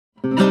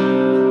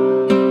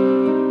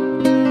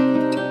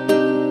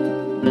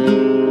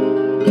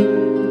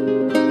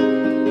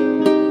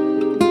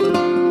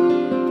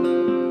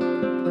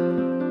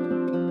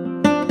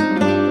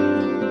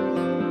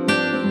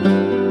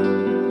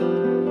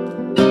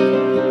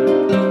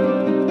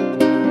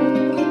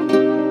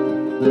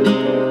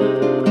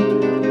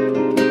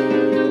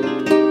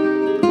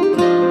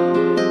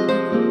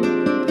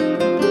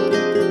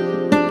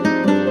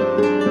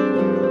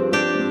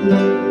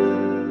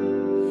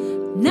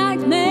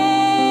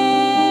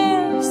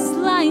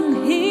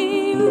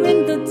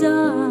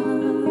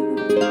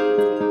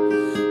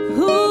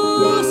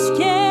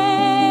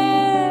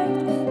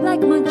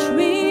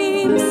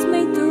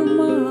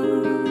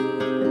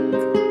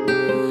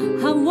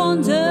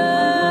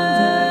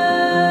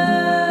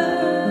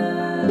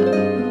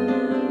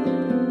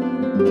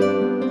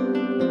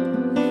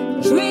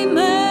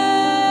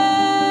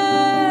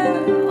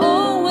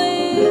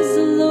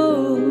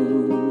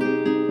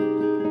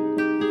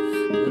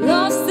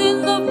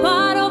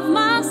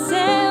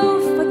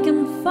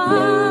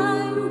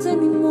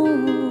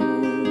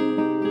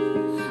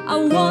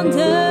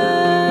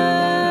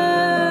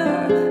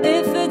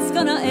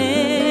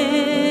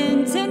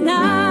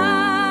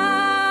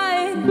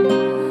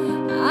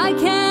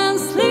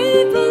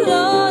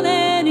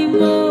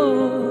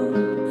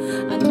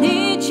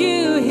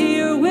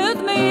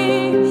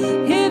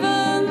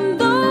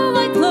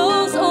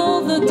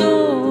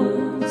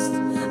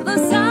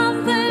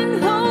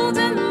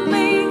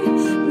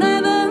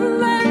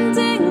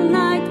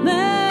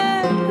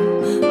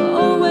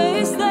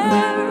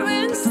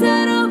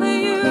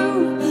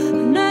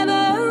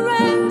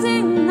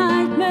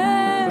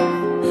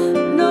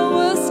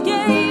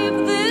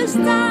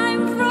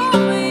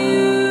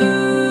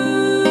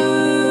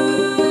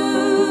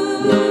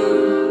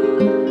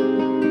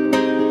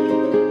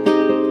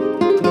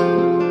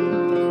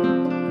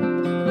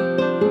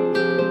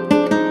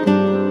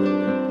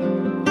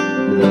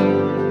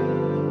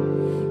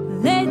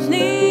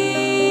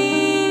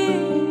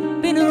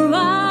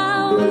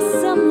found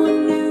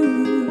someone new.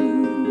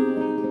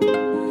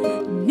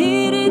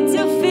 Needed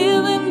to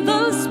fill in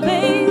the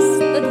space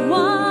that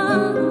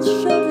once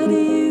sheltered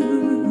you.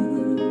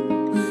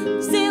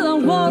 Still I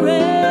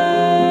worry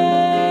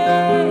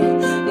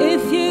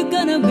if you're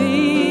gonna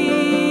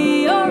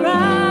be alright.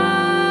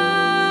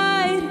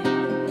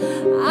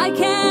 I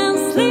can't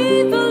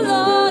sleep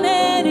alone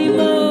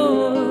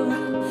anymore.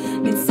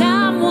 Need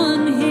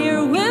someone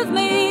here with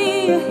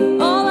me.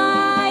 All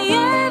I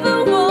ever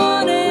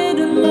wanted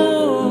and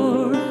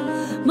more.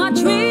 My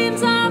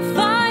dreams are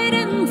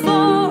fighting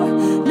for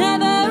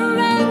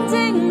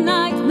never-ending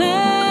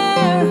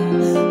nightmare.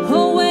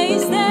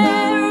 Always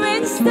there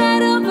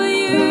instead of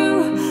you.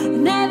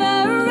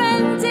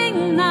 Never-ending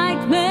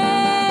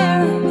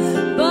nightmare.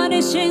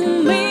 Punishing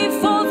me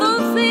for